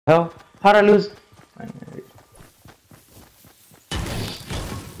Hell, how'd I lose?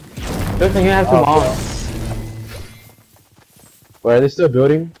 Good thing you have two moms. Wait, are they still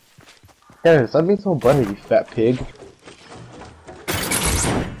building? Kevin, stop being so buttery, you fat pig.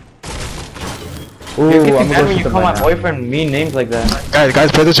 Ooh, you're getting mad when you call my boyfriend mean names like that.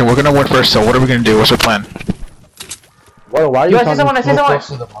 Guys, pay attention. We're gonna win first. So what are we gonna do? What's our plan? Why are you talking so close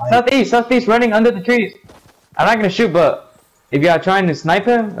to the mic? Southeast, running under the trees. I'm not gonna shoot, but if y'all trying to snipe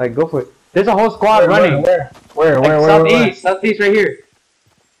him, like go for it. There's a whole squad running. Where? Southeast right here.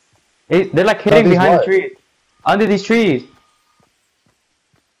 They're like hitting behind the trees. Under these trees.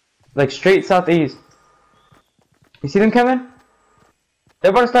 Like straight southeast. You see them, Kevin?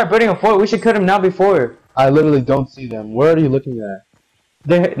 They're about to start building a fort. We should cut them now before. I literally don't see them. Where are you looking at?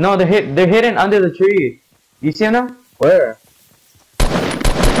 They're hidden under the tree. You see them now? Where?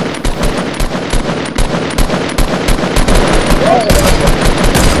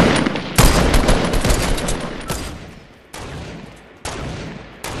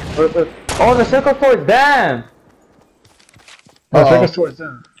 Oh, the circle towards them. Oh, circle towards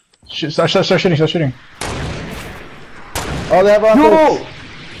them. Start shooting. Oh, they have Yo!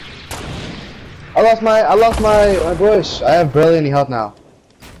 I lost my bush. I have barely any health now.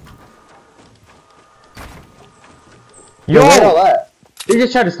 Yo! Where all that? They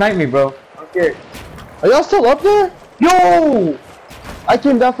just tried to snipe me, bro. I'm scared. Are y'all still up there? Yo! I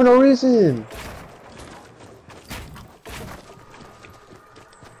came down for no reason.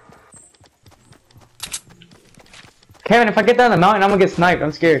 Kevin, if I get down the mountain, I'm gonna get sniped.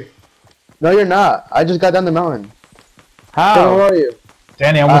 I'm scared. No, you're not. I just got down the mountain. How? Kevin, where are you?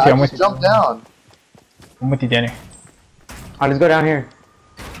 Danny, I'm with you. Jump down. I'm with you, Danny. Alright, let's go down here.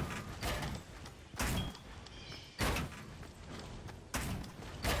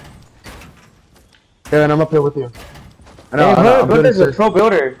 Kevin, I'm up here with you. I know, Hood is a pro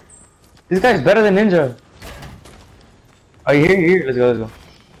builder. This guy's better than Ninja. Oh, you here? Let's go.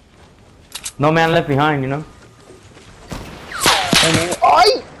 No man left behind, you know?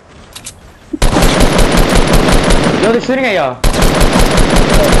 Oi! Yo, they're shooting at y'all.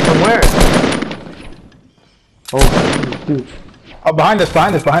 From where? Oh, dude. Oh, behind us,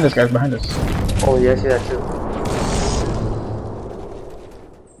 guys, behind us. Oh, yeah, I see that too.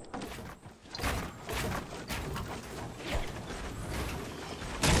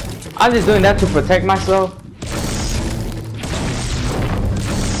 I'm just doing that to protect myself.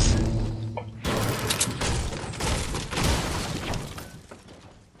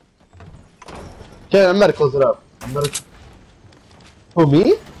 Kevin, I'm about to close it up. Who,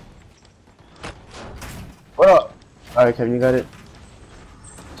 me? What up? Alright, Kevin, you got it.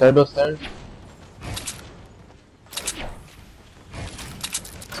 Should I build stairs?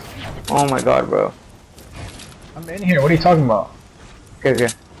 Oh my god, bro. I'm in here. What are you talking about? Okay.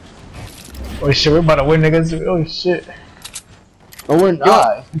 Oh shit, we're about to win, niggas. Oh shit. Oh, we're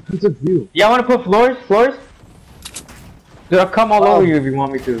not. It's a view. Yeah, I wanna put floors? Dude, I'll come all over you if you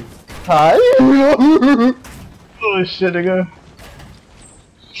want me to. Hi. Oh shit, nigga.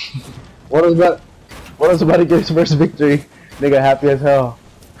 What was about to get his first victory? Nigga, happy as hell.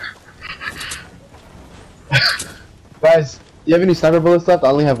 Guys, do you have any sniper bullets left? I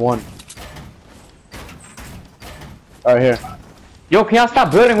only have one. Alright, here. Yo, can y'all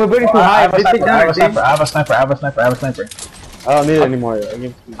stop building? We're building too high. I have a sniper. I don't need it anymore.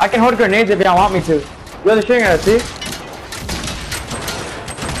 I can hold grenades if y'all want me to. Yo, they're shooting at us, see?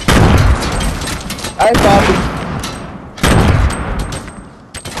 I found.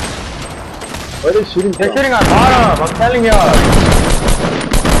 Where are they shooting from? They're shooting on bottom, I'm telling y'all.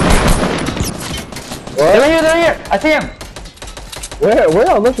 What? They're here. I see him. Where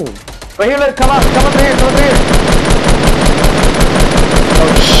are you looking? Right here, come up here. Oh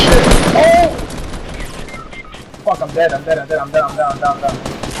shit. Oh! Fuck, I'm dead. I'm down.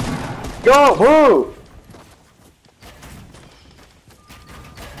 Yo, boo!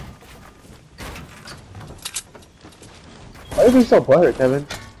 Why are you so buttered, Kevin?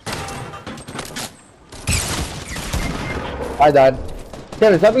 I died.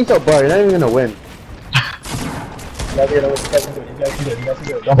 Kevin, stop being so buttered. You're not even gonna win. You guys can do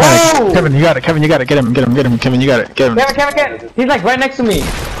it. Don't panic. Kevin, you got it. Get him. Kevin, you got it. Kevin. He's like right next to me.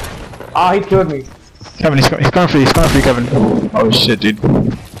 Oh, he killed me. Kevin, he's coming for you, Kevin. Oh shit, dude.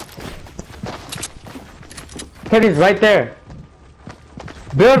 Kevin's right there.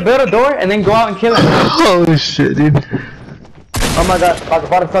 Build a door and then go out and kill him. Holy shit, dude. Oh my god,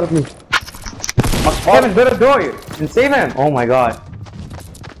 bottom side of me. Kevin, build a door and save him. Oh my god.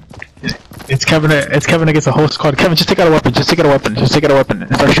 It's Kevin against the whole squad. Kevin, just take out a weapon. Just take out a weapon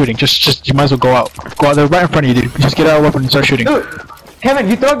and start shooting. Just you might as well go out. They're right in front of you, dude. Just get out a weapon and start shooting. Dude, Kevin,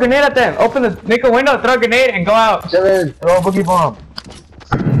 you throw a grenade at them. Open the, make a window, throw a grenade, and go out. Kevin, throw a boogie bomb.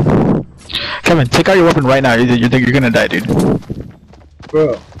 Kevin, take out your weapon right now. You think you're gonna die, dude?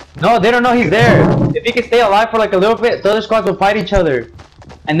 Bro. No, they don't know he's there. If he can stay alive for like a little bit, the other squads will fight each other.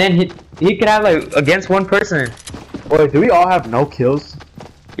 And then he could have like against one person. Wait, do we all have no kills?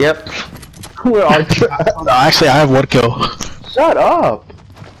 Yep. We're all No, actually, I have 1 kill. Shut up.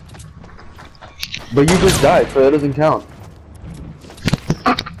 But you just died, so it doesn't count.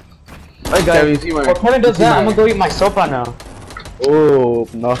 Alright guys, Kevin, well, Kevin does that, I'm gonna go eat my sopa now. Oh,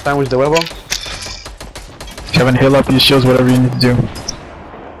 no sandwich de huevo? Kevin, heal up your shields, whatever you need to do.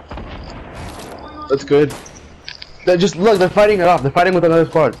 That's good. They just look, they're fighting it off. They're fighting with another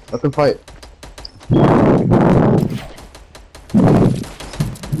squad. Let them fight.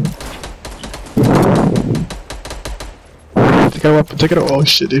 Take it up, take it up. Oh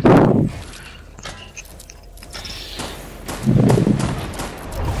shit, dude.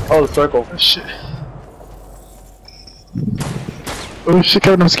 Oh, the circle. Oh shit. Oh shit,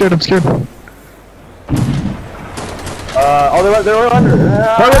 Kevin, I'm scared, I'm scared. Oh, they were under.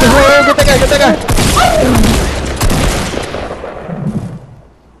 Get that guy, get that guy!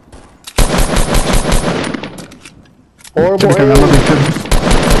 Horrible. Kevin, I love you, Kevin.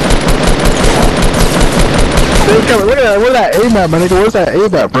 Hey, Kevin, look at that, where's that aim at, my nigga? Where's that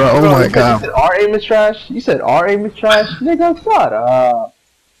aim at, bro? Oh my god. You said our aim is trash? You said our aim is trash? Nigga, shut up.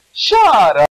 Shut up.